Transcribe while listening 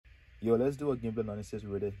Yo, let's do a gameplay analysis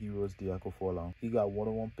rated heroes Diaco Forlan. He got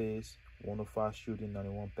 101 pace, 105 shooting,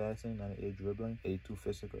 91 passing, 98 dribbling, 82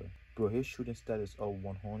 physical. Bro, his shooting stat is up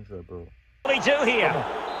 100, bro. What do we do here?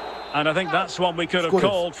 And I think that's one we could have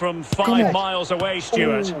called from 5 miles away,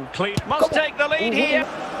 Stuart. Must take the lead here.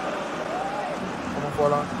 Come on,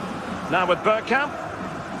 Forlan. Now with Bergkamp.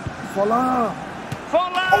 Forlan!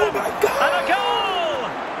 Forlan! Oh my God! And a goal!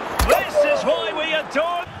 This is why we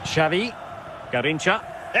adore... Xavi. Garincha.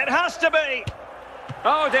 It has to be!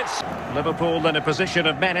 Oh, it's... Liverpool in a position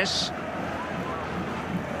of menace.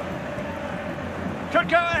 Could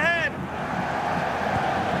go ahead.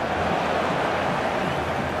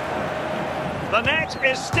 The net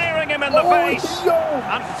is staring him in the face.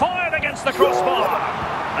 And fired against the crossbar.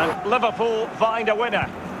 And Liverpool find a winner.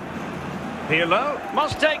 Pirlo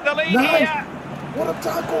must take the lead here. What a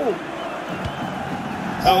tackle!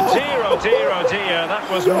 Oh dear, oh dear, oh dear. That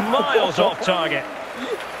was miles off target.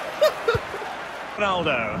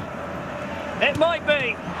 Ronaldo. It might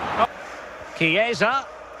be. Chiesa.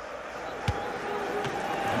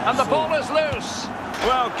 And the ball is loose.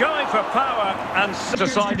 Well, going for power and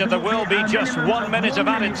decided there will be just 1 minute of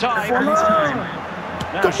added time.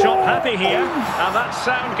 Now shot happy here. And that's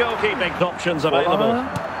sound goalkeeping options available.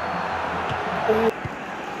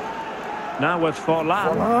 Now with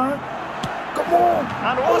Forlan. Come on!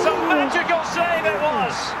 And what a magical save it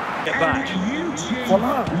was! Get back.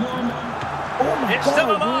 Forlan! Oh my It's God,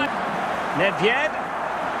 still alive. Nedved.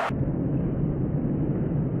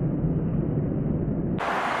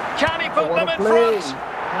 Can he put them in front?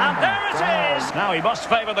 And there it is. Now he must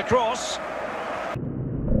favour the cross.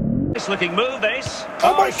 Nice looking move, this.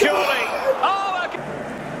 Oh, surely. Oh,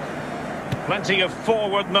 plenty of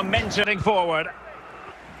forward momentum forward.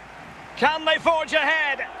 Can they forge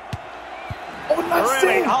ahead? Oh, nice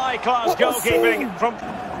really save. high-class goalkeeping from...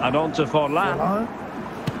 And on to Forlan.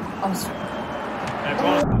 It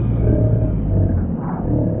was...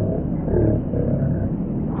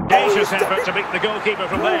 Dangerous effort to beat the goalkeeper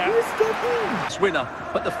from there. It's winner,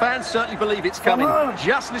 but the fans certainly believe it's coming.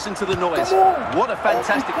 Just listen to the noise. What a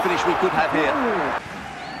fantastic finish we could have here.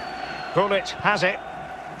 Pullet has it.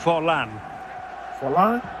 Forlan.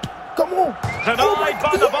 Forlan. Come on. Denied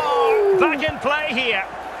by the ball. Back in play here.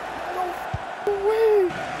 No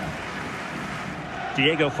way.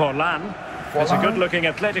 Diego Forlan. It's a good-looking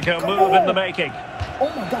Atletico move in the making. Oh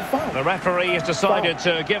my God, foul. The referee has decided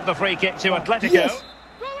to give the free kick to Atletico. Yes.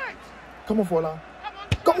 Come on, Forlan.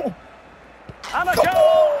 Come on. And a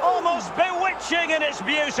goal, almost bewitching in its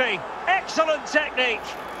beauty. Excellent technique.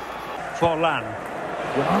 Forlan.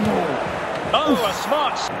 Oh, a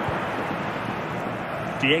smart.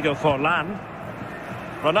 Diego Forlan.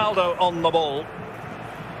 Ronaldo on the ball.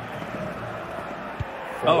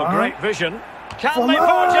 Oh, great vision. Can they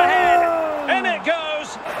forge ahead? In it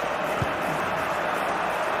goes.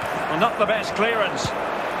 Well, not the best clearance.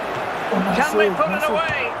 Can they put it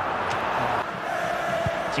away?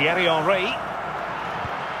 Thierry Henry.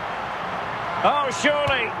 Oh,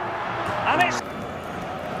 surely. And it's...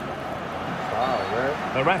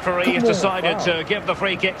 The referee has decided to give the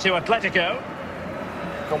free kick to Atletico.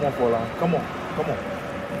 Come on, Forlan. Come on. Come on.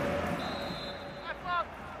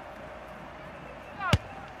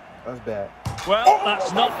 That's bad. Well,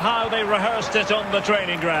 that's not how they rehearsed it on the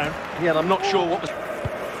training ground. Yeah, and I'm not sure what was...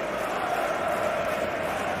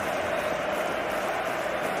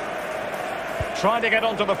 Trying to get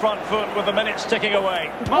onto the front foot with the minutes ticking away.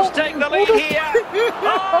 Must take the lead here.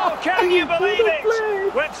 Oh, can you believe it?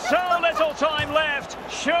 With so little time left,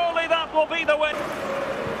 surely that will be the win.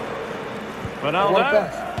 Ronaldo.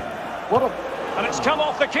 And it's come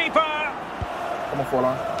off the keeper. Come on,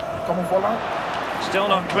 Forlan. Come on, Forlan. Still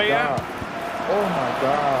not clear. Oh my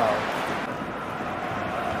God.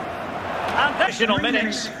 And additional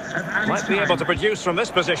minutes. Might be able to produce from this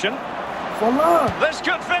position. Forlan. This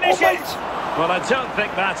could finish it. Well, I don't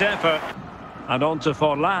think that effort. And on to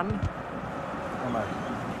Forlan.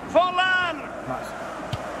 Forlan! Nice.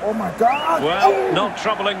 Oh my God! Well, not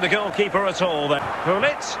troubling the goalkeeper at all then.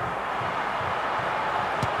 Pullet.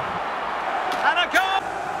 And a goal!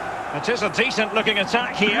 It is a decent looking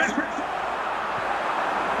attack here.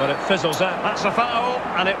 But it fizzles out. That's a foul,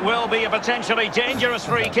 and it will be a potentially dangerous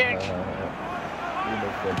free kick.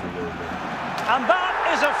 And that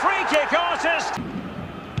is a free kick artist.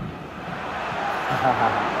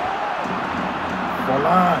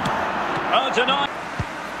 Oh, denied.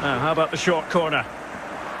 Now, how about the short corner?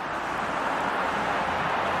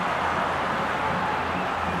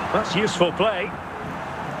 That's useful play.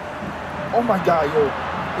 Oh my God, yo.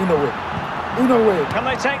 In a way. Can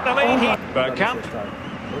they take the lead here? Bergkamp.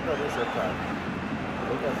 Look at this attack.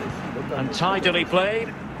 Look at this. And tidily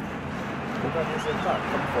played. Look at this attack.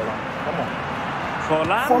 Come on, Forlan. Come on.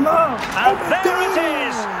 Forlan. Forlan. And there it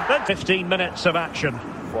is. The 15 minutes of action.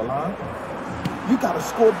 Forlan. You gotta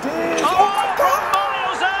score this. Oh, my God.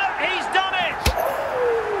 miles out. He's done it.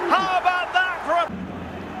 How about that for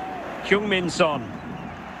Heung-min Son.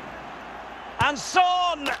 And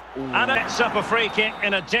Son. Ooh. And it's up a free kick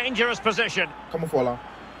in a dangerous position. Come on, Forlan.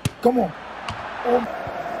 Come on. Oh.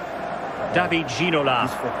 David Ginola.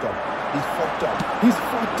 He's fucked up. He's fucked up. He's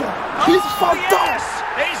fucked up. He's fucked yes!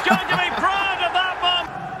 up. He's going to be proud of that one.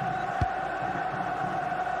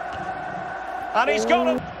 And he's got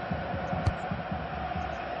him.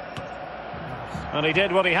 And he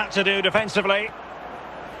did what he had to do defensively.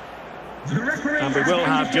 And we will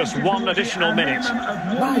have just one additional minute. Come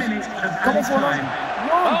on, Forlan.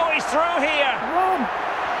 Oh, he's through here. Run.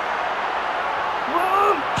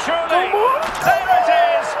 Surely. Come on. There it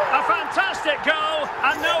is. A fantastic goal.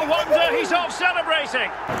 And no wonder he's off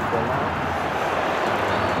celebrating.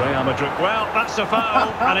 Real Madrid. Well, that's a foul.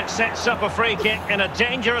 And it sets up a free kick in a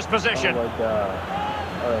dangerous position. Oh my God.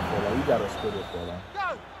 All right, Forlan. You gotta score this, Forlan.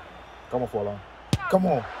 Come on, Forlan. Come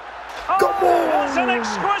on. Come on. What an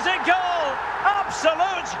exquisite goal.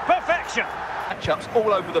 Absolute perfection. Matchups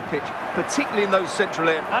all over the pitch, particularly in those central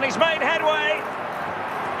areas. And he's made headway.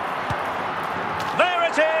 There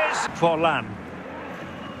it is. Forlan.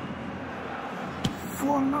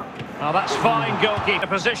 Forlan. Oh, that's fine goalkeeper. A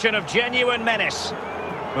position of genuine menace.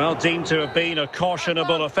 Well, deemed to have been a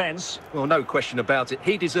cautionable offence. Well, no question about it.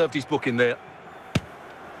 He deserved his booking there.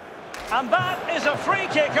 And that is a free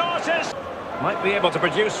kick, artist. Might be able to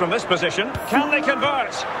produce from this position. Can they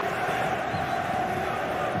convert?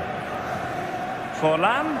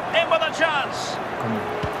 Forlan in with a chance.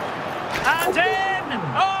 And in!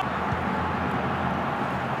 Oh!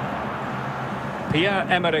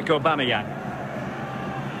 Pierre-Emerick Aubameyang.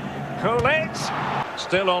 Gullit.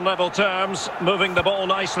 Still on level terms, moving the ball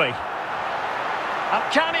nicely. And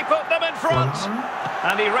can he put them in front?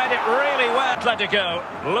 And he read it really well. Atletico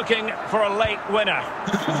looking for a late winner.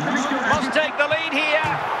 Must take the lead here.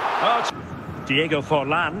 Oh, Diego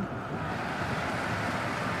Forlan.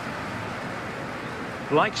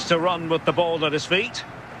 Likes to run with the ball at his feet.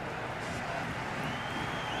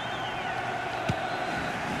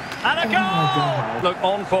 And a goal! Look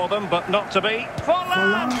on for them, but not to be.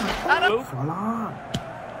 Forlan! And a...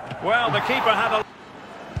 Well, the keeper had a...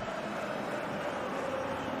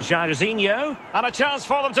 Jairzinho, and a chance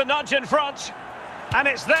for them to nudge in front. And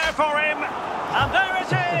it's there for him. And there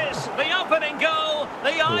it is, the opening goal,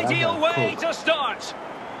 the ideal way to start.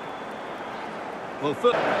 Well,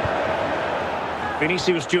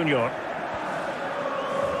 Vinicius Junior.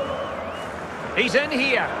 He's in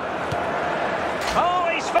here. Oh,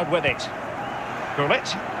 he's with it.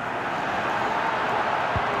 Gullit.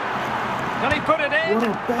 Can he put it in?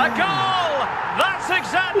 A goal! That's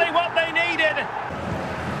exactly what they needed.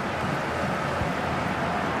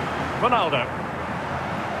 Ronaldo.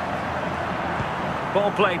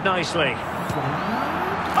 Ball played nicely.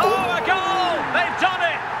 Oh, a goal! They've done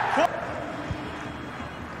it!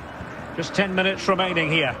 Just 10 minutes remaining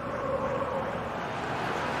here.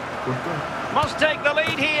 Must take the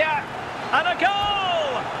lead here. And a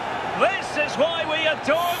goal! This is why we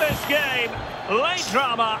adore this game. Late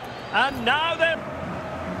drama. And now they're...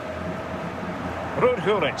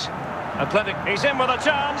 Gullit. Athletic. He's in with a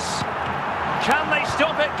chance. Can they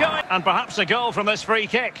stop it going? And perhaps a goal from this free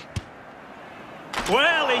kick.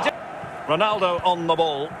 Well, he did. Ronaldo on the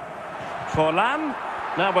ball. Forlan.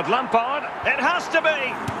 Now with Lampard. It has to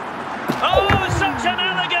be. Oh, such an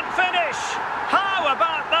elegant finish. How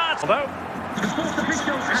about that?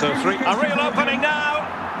 So three. A real opening now.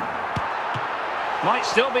 Might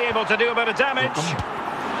still be able to do a bit of damage.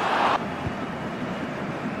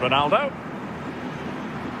 Ronaldo.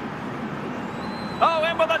 Oh,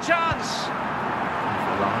 in with a chance.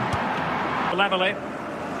 Level it.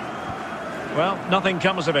 Well, nothing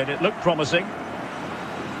comes of it. It looked promising.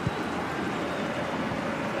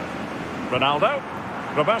 Ronaldo.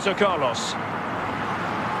 Roberto Carlos.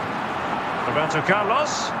 Roberto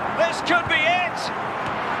Carlos. This could be it.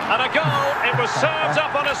 And a goal. It was served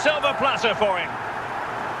up on a silver platter for him.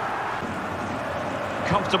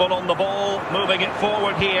 Comfortable on the ball. Moving it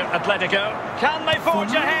forward here, Atletico. Can they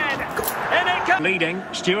forge ahead? And it can... Leading.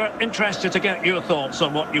 Stuart, interested to get your thoughts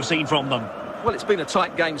on what you've seen from them. Well, it's been a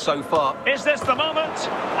tight game so far. Is this the moment?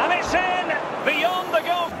 And it's in! Beyond the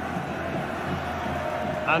goal.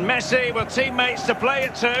 And Messi with teammates to play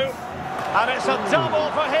it to. And it's a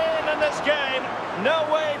double for him in this game. No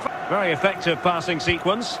way for... Very effective passing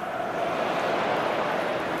sequence.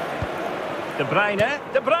 De Bruyne.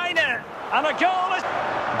 De Bruyne! And a goal is...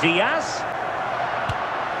 Diaz.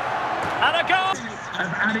 And a goal! Of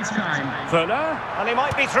added time. Fuller, and he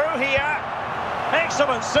might be through here.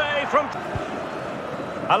 Excellent save from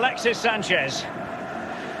Alexis Sanchez.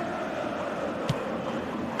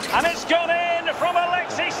 And it's gone in from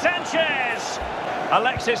Alexis Sanchez.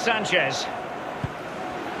 Alexis Sanchez.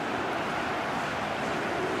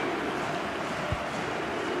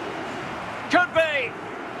 Could be.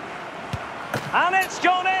 And it's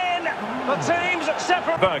gone in. The team's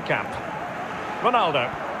separate. Bergkamp. Ronaldo.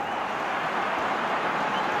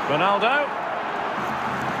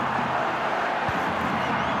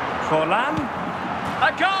 Forlan.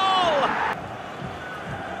 A goal!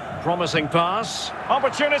 Promising pass.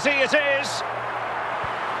 Opportunity it is.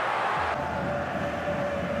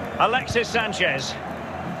 Alexis Sanchez.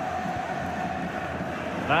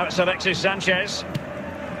 Now it's Alexis Sanchez.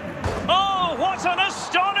 Oh, what an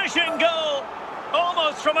astonishing goal!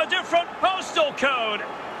 Almost from a different postal code.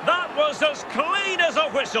 That was as clean as a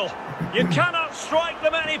whistle. You cannot strike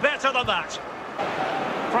them any better than that.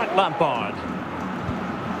 Frank Lampard.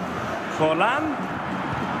 Forlan.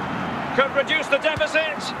 Could reduce the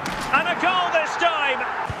deficit. And a goal this time.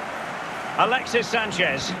 Alexis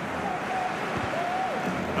Sanchez.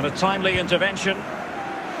 And a timely intervention.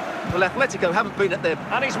 Well, Atletico haven't been at their...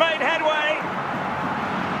 And he's made headway.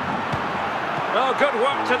 Oh, good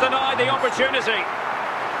work to deny the opportunity.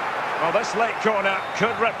 Well, this late corner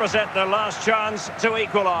could represent their last chance to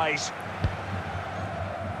equalise.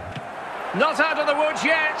 Not out of the woods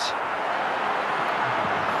yet.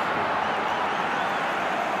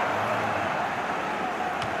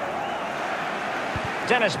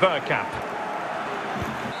 Dennis Bergkamp.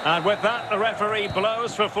 And with that, the referee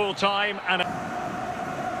blows for full time. And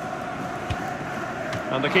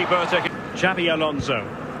the keeper taking Xabi Alonso.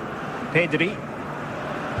 Pedri.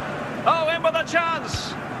 Oh, in with a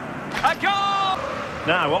chance. A goal!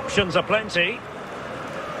 Now, options are plenty.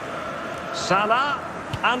 Salah.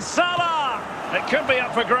 And Salah! It could be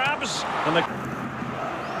up for grabs. And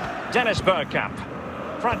Dennis Bergkamp.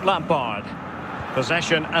 Frank Lampard.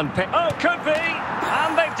 Possession and pick. Oh, could be!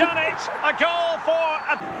 And they've done it! A goal for...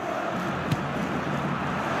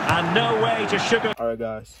 And no way to sugar... Alright,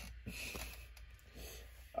 guys.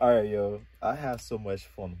 Alright, yo. I have so much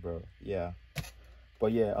fun, bro. Yeah.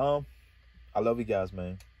 But yeah, I love you guys,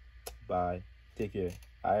 man. Bye. Take care.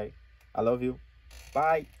 Alright. I love you.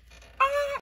 Bye.